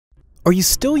Are you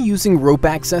still using rope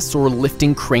access or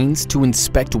lifting cranes to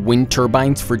inspect wind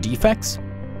turbines for defects?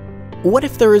 What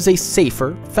if there is a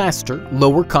safer, faster,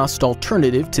 lower-cost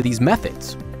alternative to these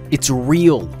methods? It's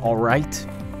real, alright?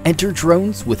 Enter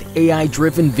drones with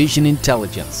AI-driven vision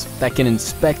intelligence that can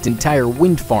inspect entire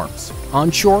wind farms,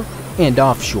 onshore and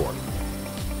offshore.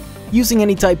 Using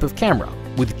any type of camera,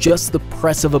 with just the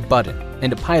press of a button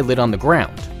and a pilot on the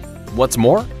ground. What's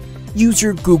more? Use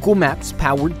your Google Maps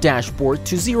powered dashboard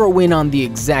to zero in on the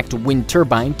exact wind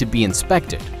turbine to be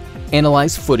inspected,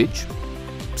 analyze footage,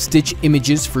 stitch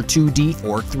images for 2D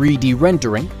or 3D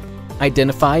rendering,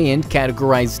 identify and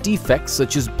categorize defects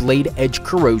such as blade edge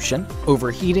corrosion,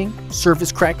 overheating,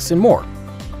 surface cracks, and more,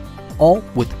 all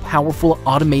with powerful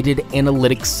automated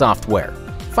analytics software.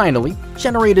 Finally,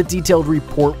 generate a detailed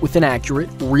report with an accurate,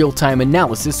 real-time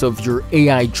analysis of your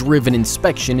AI-driven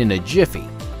inspection in a jiffy.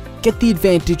 Get the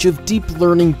advantage of deep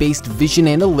learning-based vision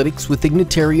analytics with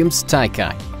Ignitarium's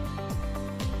Taikai.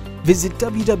 Visit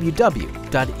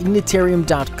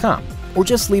www.ignitarium.com or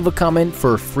just leave a comment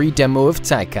for a free demo of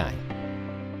Taikai.